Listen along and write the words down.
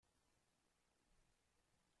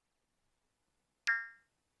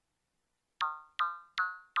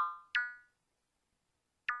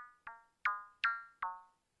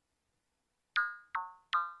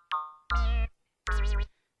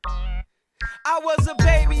I was a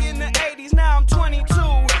baby in the 80s, now I'm 22.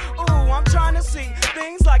 Ooh, I'm trying to see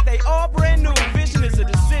things like they all brand new. Vision is a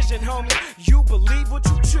decision, homie. You believe what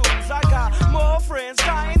you choose. I got more friends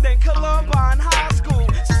dying than Columbine High School.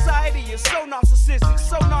 Society is so narcissistic,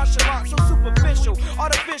 so nonchalant, so superficial.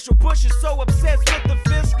 Artificial. Bush is so obsessed with the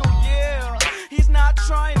fiscal, yeah. He's not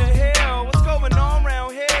trying to heal what's going on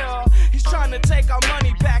around here. He's trying to take our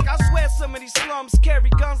money back. I swear some of these slums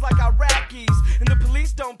carry guns like Iraqis, and the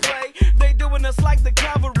police don't play. They doing us like the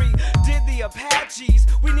cavalry did the Apaches.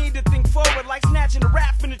 We need to think forward like snatching a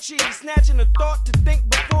rat from the cheese, snatching a thought to think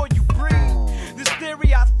before you breathe. This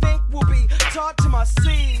theory I think will be taught to my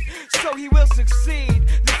seed, so he will succeed.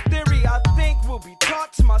 This theory I think will be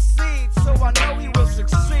taught to my seed, so I know he will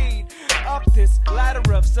succeed. Up this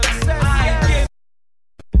ladder of success.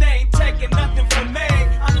 They ain't taking nothing from me.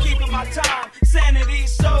 I'm keeping my time, sanity,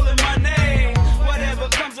 soul, and money. Whatever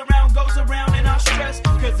comes around goes around, and I stress,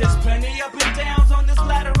 cause there's plenty up and downs on this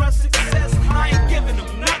ladder of success. I ain't giving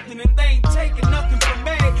them nothing, and they ain't taking nothing from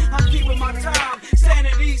me. I'm keeping my time,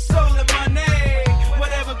 sanity, soul, and money.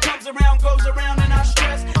 Whatever comes around goes around, and I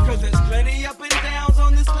stress, cause there's plenty up and downs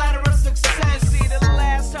on this ladder of success. See, the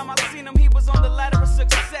last time I seen him, he was on the ladder of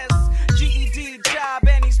success. GED job,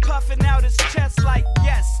 and he's puffing out his chest like,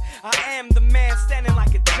 yes, I am the man, standing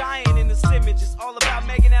like a giant in this image. It's all about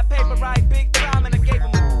making that paper right big time, and I gave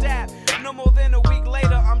him a dap. No more than a week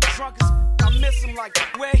later, I'm drunk as I miss him like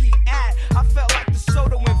where he at. I felt like the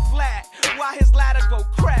soda went flat. Why his ladder go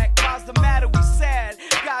crack? Why's the matter? We sad.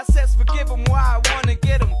 God says forgive him, why I wanna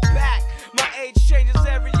get him back. My age changes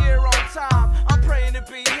every year on time. I'm praying to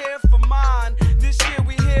be here for mine. This year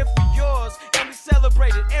we here for yours, and we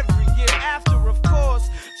celebrate it every year after, of course.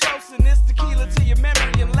 Toasting this tequila to your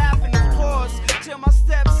memory and laughing, of course, till my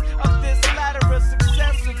steps up this ladder of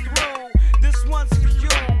success are through. This one's for you.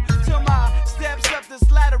 Till my steps up this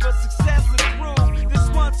ladder of success are through. This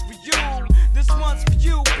one's for you. This one's for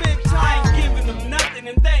you, big time. I ain't giving them nothing,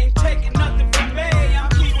 and they ain't taking nothing from me. I'm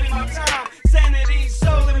keeping my time, sanity,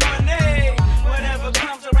 soul, and money. Whatever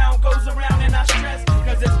comes around goes around, and I stress,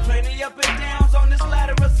 cause there's plenty up and downs on this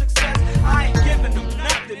ladder of success. I ain't giving them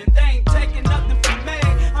nothing, and they ain't taking nothing from me.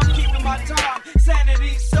 I'm keeping my time,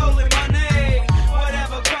 sanity, soul, and money.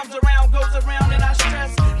 Whatever comes around goes around, and I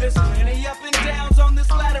stress, there's plenty up and downs on this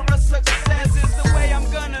ladder of success. Is the way I'm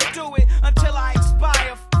gonna do it until I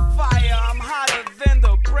expire. Fire, I'm hotter than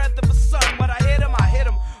the breath of a sun. When I hit him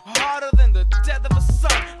harder than the death of a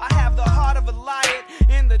son. I have the heart of a lion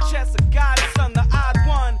in the chest of God's son, the odd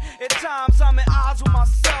one. At times I'm at odds with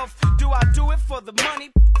myself. Do I do it for the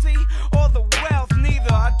money, or the wealth?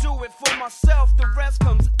 Neither. I do it for myself. The rest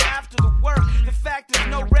comes after the work. The fact is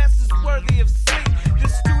no rest is worthy of sleep.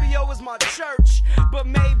 This studio is my church, but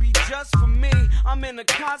maybe just for me. I'm in a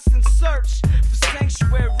constant search for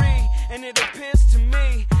sanctuary, and it appears to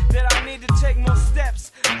me that I need to take more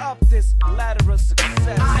steps up this ladder of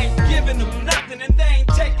success. I ain't giving them nothing, and they ain't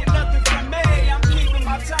taking nothing from me. I'm keeping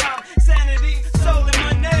my time, sanity, soul,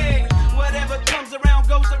 and money. Whatever comes around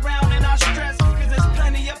goes around, and I stress, cause there's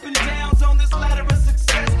plenty up and downs on this ladder of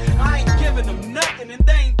success. I ain't giving them nothing, and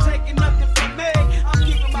they ain't taking nothing from me. I'm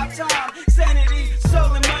keeping my time, sanity,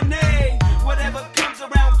 soul, and money. Whatever comes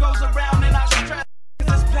around goes around, and I stress, cause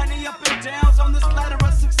there's plenty up and downs on this ladder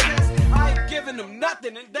of success. I ain't giving them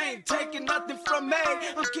nothing, and they ain't taking nothing from me.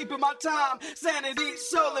 I'm keeping my time, sanity,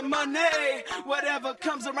 soul, and money. Whatever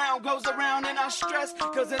comes around goes around, and I stress,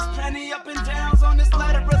 cause there's plenty up and downs on this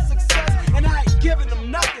ladder of success. And I ain't giving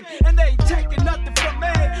them nothing, and they ain't taking nothing from me.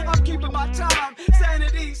 I'm keeping my time,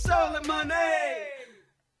 sanity, soul, and money.